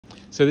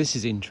So this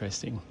is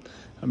interesting.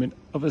 I mean,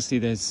 obviously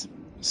there's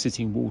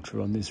sitting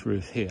water on this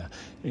roof here.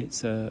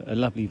 It's a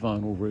lovely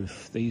vinyl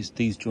roof. These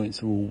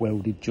joints are all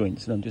welded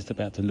joints, and I'm just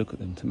about to look at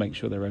them to make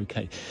sure they're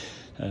okay.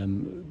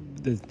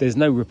 There's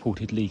no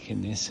reported leak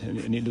in this,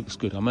 and it looks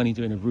good. I'm only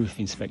doing a roof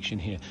inspection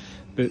here,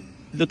 but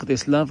look at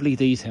this lovely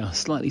detail,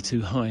 slightly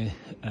too high,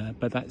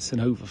 but that's an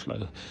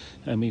overflow,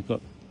 and we've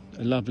got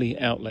a lovely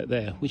outlet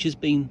there which has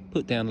been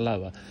put down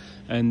lower,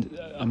 and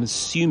I'm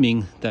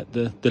assuming that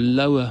the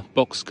lower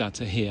box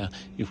gutter here,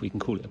 if we can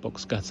call it a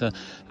box gutter,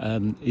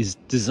 is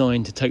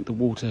designed to take the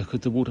water,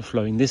 because the water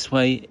flowing this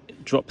way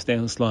drops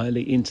down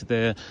slightly into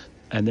there,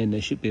 and then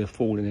there should be a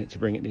fall in it to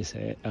bring it this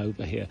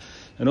over here.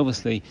 And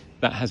obviously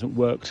that hasn't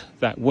worked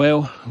that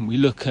well, and we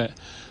look at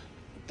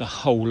the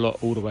whole lot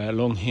all the way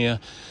along here,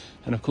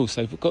 and of course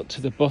they've got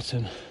to the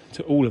bottom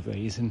to all of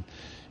these, and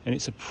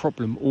it's a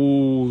problem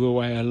all the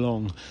way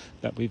along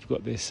that we've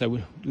got this. So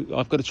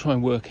I've got to try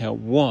and work out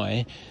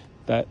why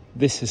that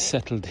this has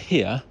settled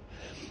here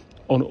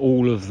on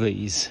all of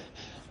these.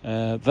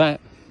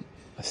 That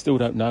I still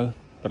don't know,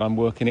 but I'm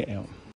working it out.